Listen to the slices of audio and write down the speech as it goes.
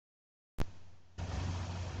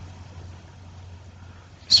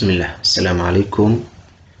بسم الله السلام عليكم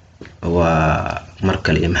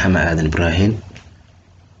ومركل محمد آدم إبراهيم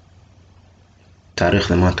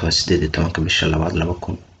تاريخ ذمانته سديد تمانك بالشلة بعد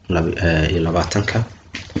لبكم لباتنك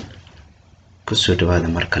كسو دوادا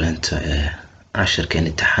مركل انت عشر كان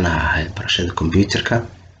امتحانها هاي برشادة كمبيوتركا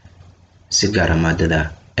سيجارة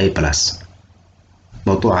مادة اي بلاس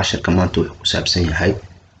موضوع عشر كمان تو سابسين هاي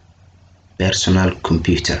بيرسونال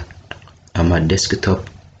كمبيوتر اما ديسكتوب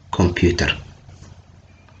كمبيوتر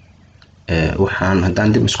waxaan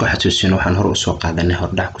hadaan dib isku xasuusino waxaan hor u soo qaadanay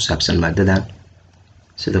hordhac ku saabsan maadadan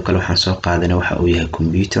sidoo kale waxaan soo qaadanay waxa uu yahay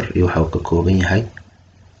computer iyo waxa uu ka kooban yahay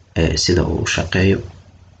sida uu shaqeeyo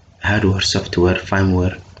hardware software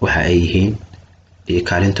firmware waxa ay yihiin iyo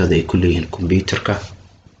kaalintooda ay ku leeyihiin computerka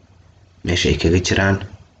meesha ay kaga jiraan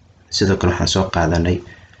sidoo kale waxaan soo qaadanay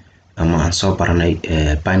ama aan soo baranay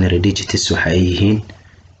binary digits waxa ay yihiin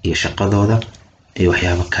iyo shaqadooda iyo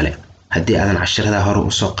waxyaabo kale haddii aadan casharada hore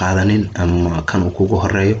u soo qaadanin ama kan uu kugu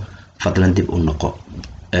horeeyo fadlan dib u noqo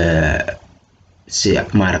si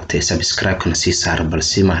maaragtay subscribe kana si saar bal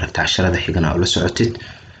si maaragtay casharada xigana ula socotid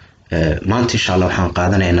maanta insha Allah waxaan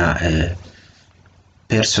qaadanaynaa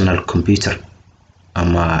personal computer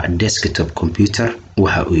ama desktop computer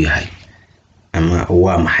waxa uu yahay ama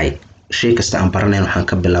waa maxay shay kasta aan baranayno waxaan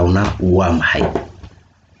ka bilownaa waa maxay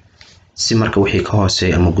si marka wixii ka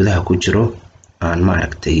hooseeyo ama gudaha ku jiro aan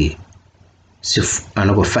maaragtay si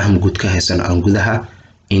anagu faham guud ka haysan aan gudaha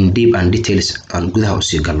in deep and details aan gudaha u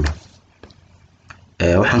sii galno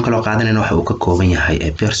waxaan kaloo qaadanaynaa waxa uu ka kooban yahay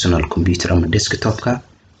personal computer ama desktopka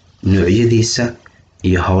noocyadiisa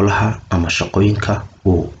iyo hawlaha ama shaqooyinka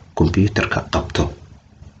uu computerka qabto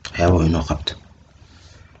waxyaabo inoo qabto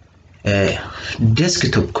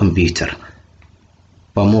desktop computer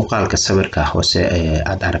waa muuqaalka sawirka hoose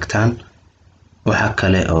aad aragtaan waxa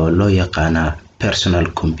kale oo loo yaqaanaa personal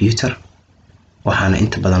computer waxaana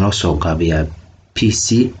inta badan loo soo gaabiyaa PC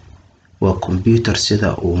waa computer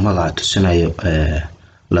sida uu magaca tusinayo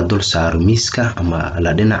la dul saaro miiska ama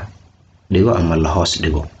la dhinac dhigo ama la hoos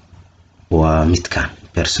dhigo waa midkan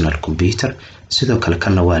personal computer sidoo kale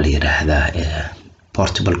kana waa la yiraahdaa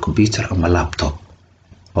portable computer ama laptop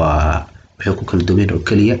waa wuxuu ku kala duwan oo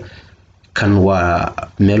kaliya kan waa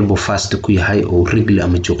meel buu fast ku yahay oo regular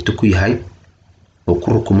ama joogto ku yahay oo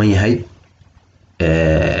ku rukuman yahay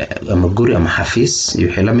ama guri ama xafiis iyo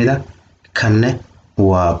wixii la mid ah kanne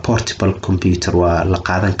waa portable computer waa la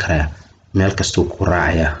qaadan karaa meel kasta ku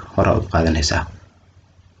raacaya hore u qaadanaysaa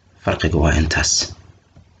farqiga waa intaas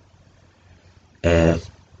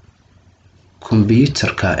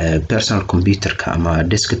computerka personal computerka ama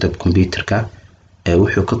desktop computerka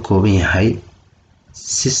wuxuu ka kooban yahay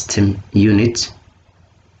system unit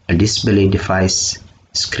display device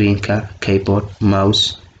screenka keyboard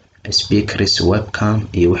mouse speakers webcam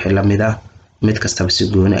iyo wixii la mid ah mid kasta si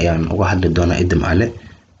gooni ayaan uga hadli doonaa idin ale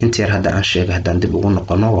inta yar hadda aan sheegay hadaan dib ugu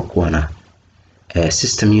noqono waa kuwana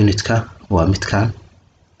system unitka waa midkan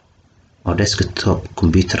oo desktop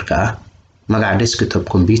computerka ah magaca desktop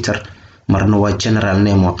computer marna waa general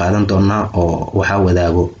name oo qaadan doonaa oo waxa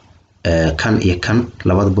wadaago kan iyo kan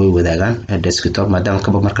labadaba way wadaagaan desktop maadaama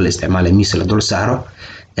kaba marka la isticmaalayo miis la dul saaro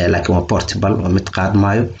laakiin waa portable oo mid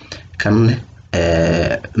qaadmaayo kan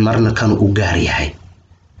marna kan u gaar yahay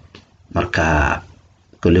marka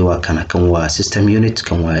kulli waa kan waa system unit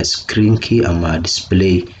kan waa screenki ama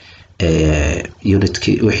display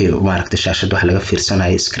unitki wixii maaragtay shaashada wax laga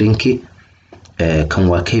fiirsanayo screenki kan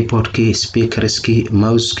waa keyboardki speakerski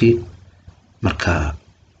mouseki marka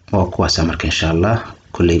waa kuwaas marka insha Allah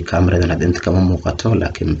kulli kaamiradan hadda inta kama muuqato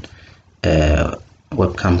laakiin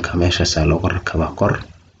webcamka meeshaas looga rakabaa kor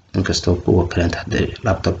inkastoo kuwa kale hadda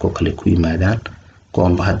laptopka kale ku yimaadaan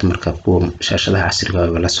kuwa hadda marka kuwa shaashadaha casriga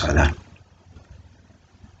ah la socdaan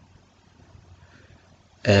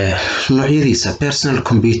noocyadiisa personal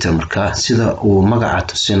computer marka sida uu magaca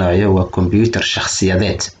tusinayo waa computer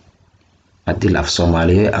shakhsiyadeed hadii la af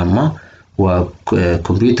Soomaaliyeed ama waa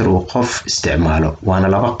computer uu qof isticmaalo waana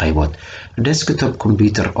laba qaybood desktop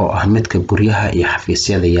computer oo ah midka guryaha iyo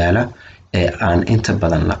xafiisyada yaala ee aan inta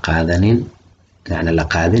badan la qaadanin يعني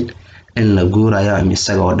لقادين إن لجورا من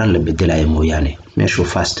السجوا دل بدلاء موياني مشوا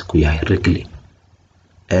فاست كوياه رجلي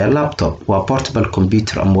لابتوب وبورتبل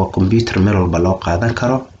كمبيوتر أم وكمبيوتر مرور بلاق هذا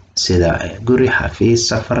كرو سيدا جوري حفيز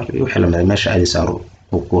سفر يوحل من المشي عادي صاروا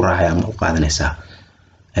وكورا هيا موقع نسا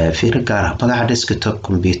في رجارة بقى ديسكتوب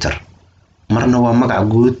كمبيوتر مرنا ومقع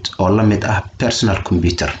جود والله مد بيرسونال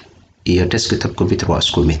كمبيوتر إيو ديسكتوب كمبيوتر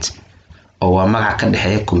واسكوميت oo magaca ka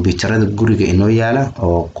dhaxeeya computerada guriga inoo yaala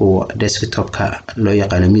oo kuwa desktopka loo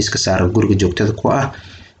yaqaan miiska saaran guriga joogtada ku ah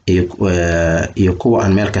iyo kuwa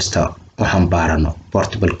aan meel kasta waxaan baarano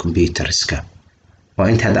portable computerska oo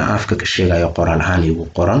inta hada afka ka sheegayo qoraal ahaan igu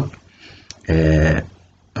qoran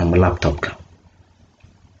ama laptopka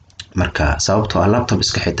marka sababtoo laptop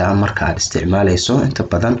iska xitaa marka aad isticmaalayso inta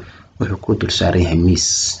badan wuxuu ku dul saaran yahay miis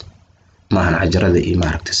maahan cajarada iyo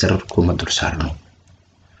maaragtay sarar kuma dul saarno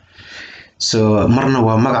so marna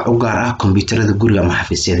waa magac u gaar ah kombiyuutarada guriga ama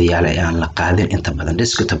xafiisyada yaala ee aan la qaadin inta badan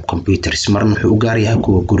desktop computers marna wuxuu u gaar yahay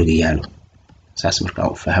kuwa guriga yaalo saas marka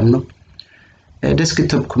u fahamno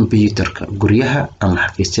desktop computerka guriyaha ama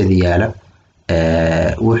xafiisyada yaala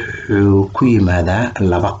wuxuu ku yimaadaa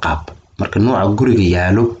laba qaab marka nooca guriga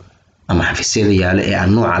yaalo ama xafiisyada yaala ee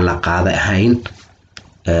aan nooca la qaada ahayn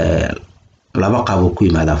laba qaab uu ku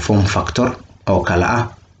yimaadaa form factor oo kala ah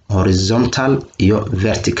horizontal iyo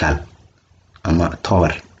vertical ama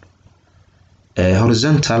tower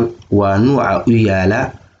horizontal waa nooca u yaala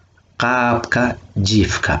qaabka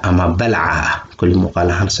jiifka ama balca kulli muuqaal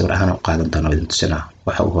ahaan sawir ahaan u qaadan doona idin tusinaa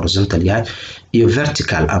waxa uu horizontal yahay iyo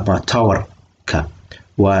vertical ama tower ka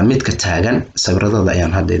waa midka taagan sawiradooda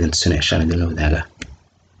ayaan hadda idin tusinaa shan idin la wadaaga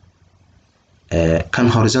kan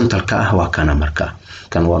horizontal ka ah waa kana marka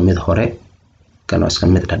kan waa mid hore kan waa iska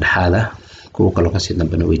mid dhexaad ah kuwa kale ka sii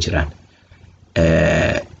dambana way jiraan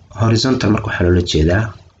horizontal marka waxa loo jeedaa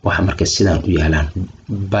waxa marka sidaan u yaalaan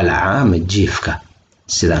balca ama jiifka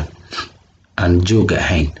sidaan aan jooga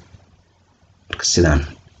ahayn marka sidaan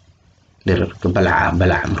dhererka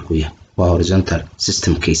balca markuu yahay waa horizontal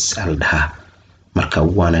system case al dhaha marka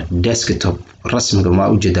waana desktop rasmiga ma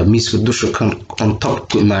u jeeda miiska dusha kan on top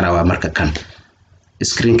ku imaanaya waa marka kan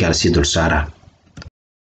screen ka si dul saaraa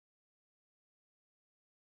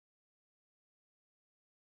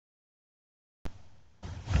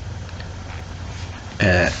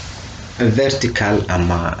vertical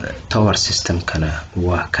ama tower system kana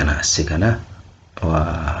waa kana asigana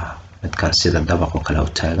waa midkan sida dabaq oo kale u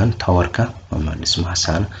taagan towerka ama dhismaha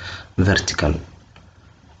saan vertical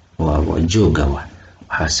waa jooga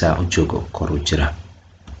waxa saa u jooga kor u jira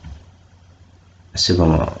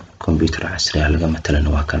asigoo computer casri ah laga matalan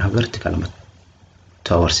waa kana vertical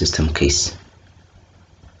tower system case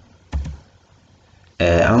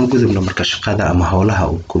aan gudubno marka shaqada ama hawlaha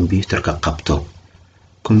uu computerka qabto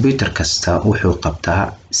computer kasta wuxuu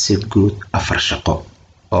qabtaa si guud 4 shaqo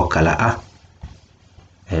oo kala ah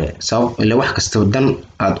sabab ila wax kasta dan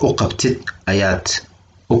aad u qabtid ayaad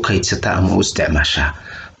u kaydsataa ama u isticmaashaa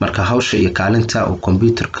marka hawsha iyo kaalinta uu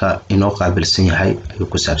computerka inoo qaabilsan yahay ayuu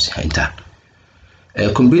ku saabsan yahay inta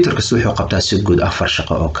computer kasta wuxuu qabtaa si guud 4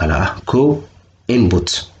 shaqo oo kala ah input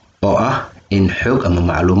oo ah in xog ama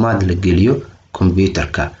macluumaad la geliyo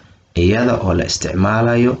computerka iyada oo la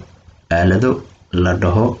isticmaalayo aalado la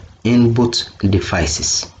dhaho input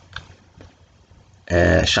devices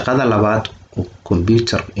shaqada labaad uu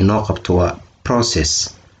computer inoo qabto waa process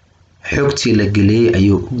xogtii la geliyay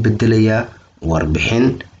ayuu u bedelayaa warbixin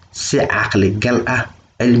si caqli gal ah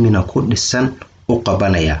cilmina ku dhisan u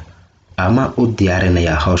qabanaya ama u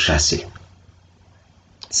diyaarinaya hawshaasi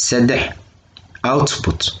 3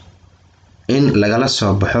 output in lagala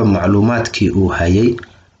soo baxo macluumaadkii uu hayay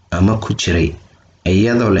ama ku jiray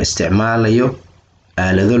iyadoo la isticmaalayo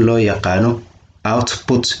aalado loo yaqaano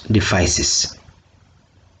output devices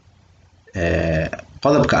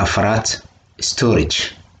qodobka afraad storage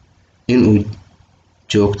in uu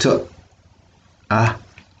joogto ah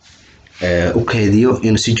u kaydiyo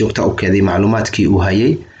in si joogto u kaydiyo macluumaadkii uu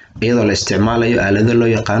hayay iyadoo la isticmaalayo aalado loo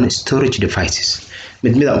yaqaano storage devices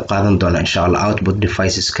mid u qaadan doona insha Allah output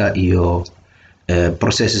devices ka iyo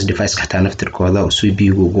processes device ka taa naftirkooda oo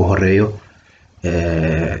CPU ugu horeeyo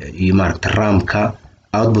iyo maaragta RAM ka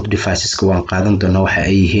output devices ka waan qaadan doona waxa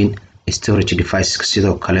ay yihiin storage devices ka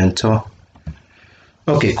sidoo kaleento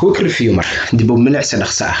okay quick review marka dib u milicsi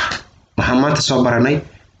dhaqso ah waxaan maanta soo baranay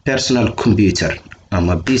personal computer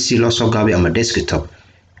ama PC loo soo gaabay ama desktop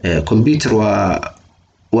computer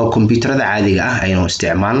waa computerada caadiga ah aynu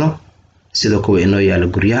isticmaalno sidoo kuwa inoo yaala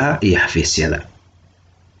guryaha iyo xafiisyada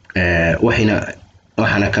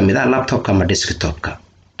waxaana kamid ah laptop ama desktopka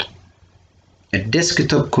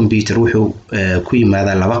desktop computer wuxuu ku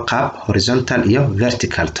yimaadaa laba qaab horizontal iyo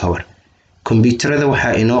vertical tower computerada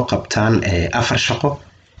waxa inoo qabtaan 4 shaqo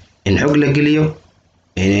in xog la geliyo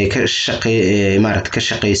inay ka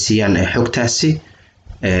shaqeeyaan xogtaasi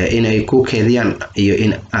inay ku keediyaan iyo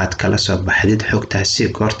in aad kala soo baxdid xogtaasi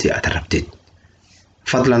goortii aad rabtid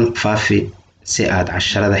fadlan faafi si aad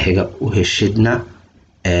casharada xiga u heshidna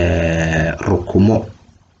rukumo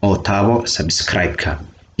oo taabo subscribe-ka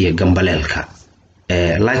iyo gambaleelka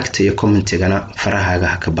like iyo comment-gana farahaaga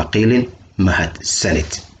ha ka baqiilin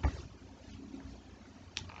mahadsanid